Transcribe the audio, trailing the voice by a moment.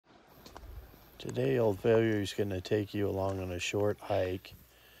Today, Old Failure is going to take you along on a short hike.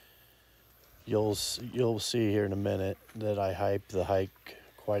 You'll see here in a minute that I hyped the hike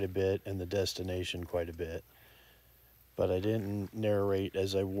quite a bit and the destination quite a bit, but I didn't narrate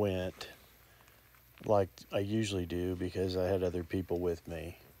as I went like I usually do because I had other people with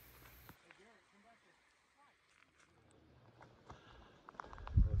me.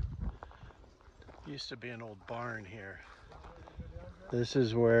 Used to be an old barn here. This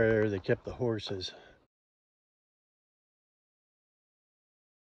is where they kept the horses.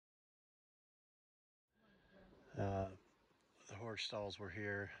 The horse stalls were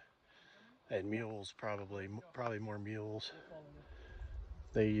here, and mules, probably more mules.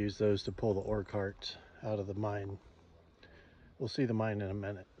 They use those to pull the ore carts out of the mine. We'll see the mine in a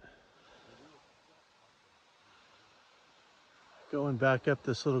minute. Going back up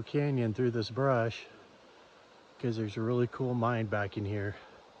this little canyon through this brush because there's a really cool mine back in here.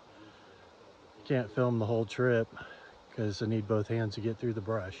 Can't film the whole trip because I need both hands to get through the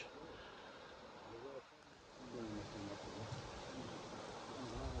brush.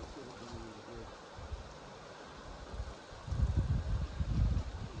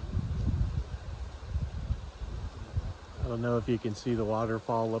 I don't know if you can see the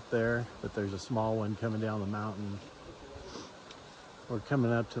waterfall up there, but there's a small one coming down the mountain. We're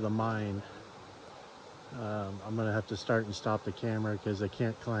coming up to the mine. I'm gonna have to start and stop the camera because I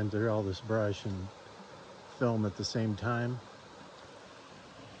can't climb through all this brush and film at the same time.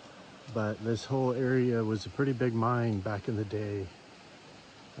 But this whole area was a pretty big mine back in the day.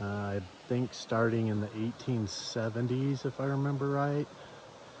 I think starting in the 1870s, if I remember right.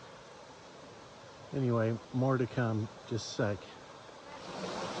 Anyway, more to come, just a sec.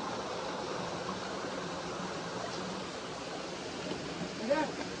 Yeah,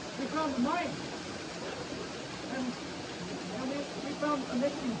 we found the mine. And we found a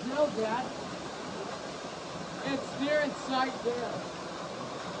missing drill, Dad. It's near inside there.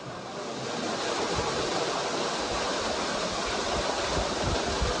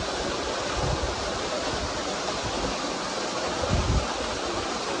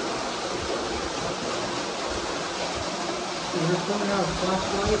 You're pulling out a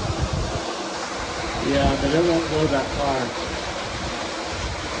flashlight? Yeah, but it won't go that far.